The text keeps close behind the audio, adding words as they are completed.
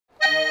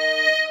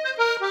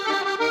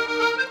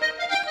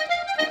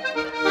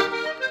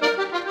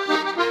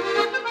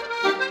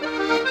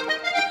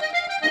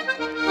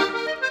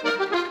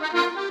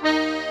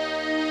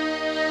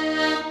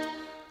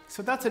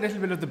So that's a little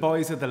bit of the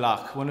Boys of the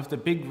Lough, one of the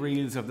big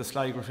reels of the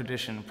Sligo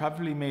tradition,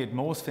 probably made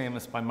most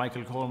famous by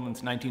Michael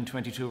Coleman's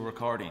 1922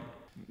 recording.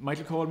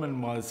 Michael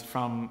Coleman was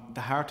from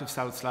the heart of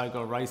South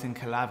Sligo, right in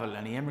Cheoil,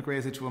 and he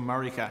emigrated to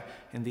America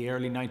in the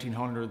early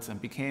 1900s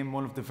and became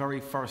one of the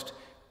very first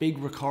big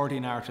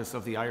recording artists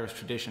of the Irish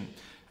tradition.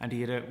 And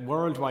he had a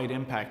worldwide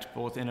impact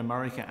both in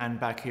America and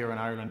back here in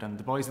Ireland, and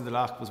the Boys of the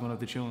Lough was one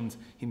of the tunes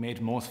he made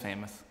most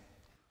famous.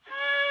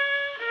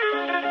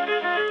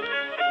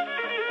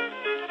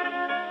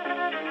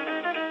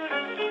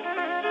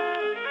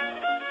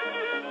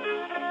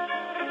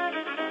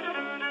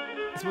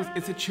 I suppose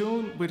it's a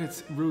tune with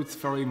its roots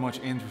very much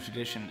in the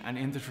tradition and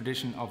in the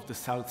tradition of the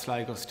South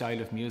Sligo style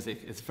of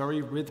music. It's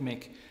very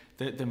rhythmic.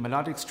 The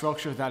melodic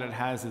structure that it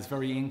has is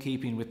very in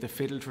keeping with the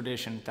fiddle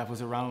tradition that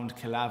was around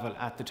Cheoil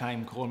at the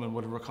time Coleman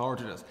would have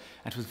recorded it.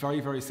 And it was very,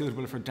 very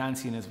suitable for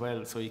dancing as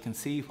well, so you can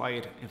see why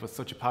it was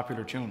such a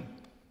popular tune.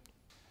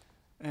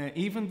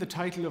 Even the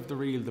title of the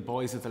reel, The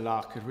Boys of the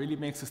Lough, it really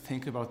makes us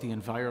think about the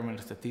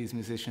environment that these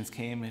musicians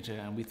came into,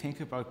 and we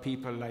think about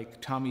people like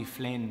Tommy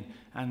Flynn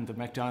and the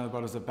MacDonald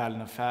brothers of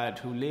Ballinafad,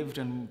 who lived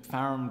and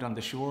farmed on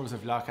the shores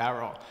of Lough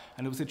Arrow.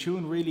 And it was a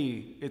tune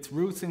really, its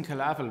roots in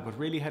Cheoil, but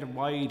really had a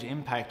wide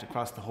impact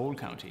across the whole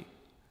county.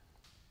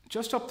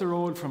 Just up the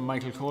road from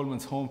Michael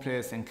Coleman's home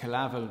place in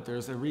Cheoil,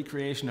 there's a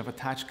recreation of a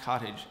thatched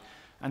cottage.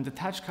 And the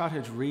thatched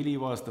cottage really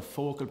was the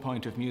focal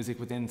point of music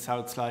within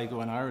South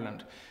Sligo and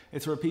Ireland.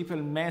 It's where people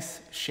met,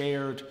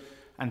 shared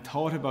and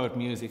thought about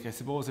music. I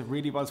suppose it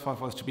really was what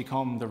was to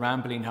become the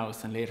Rambling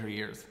House in later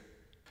years.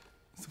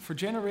 So for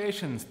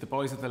generations, the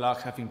Boys of the Lough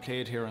have been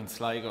played here in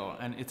Sligo,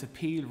 and its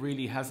appeal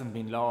really hasn't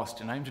been lost,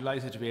 and I'm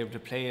delighted to be able to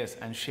play it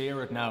and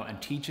share it now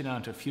and teach it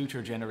on to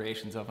future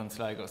generations of in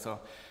Sligo. So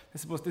I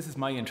suppose this is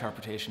my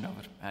interpretation of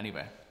it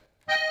anyway.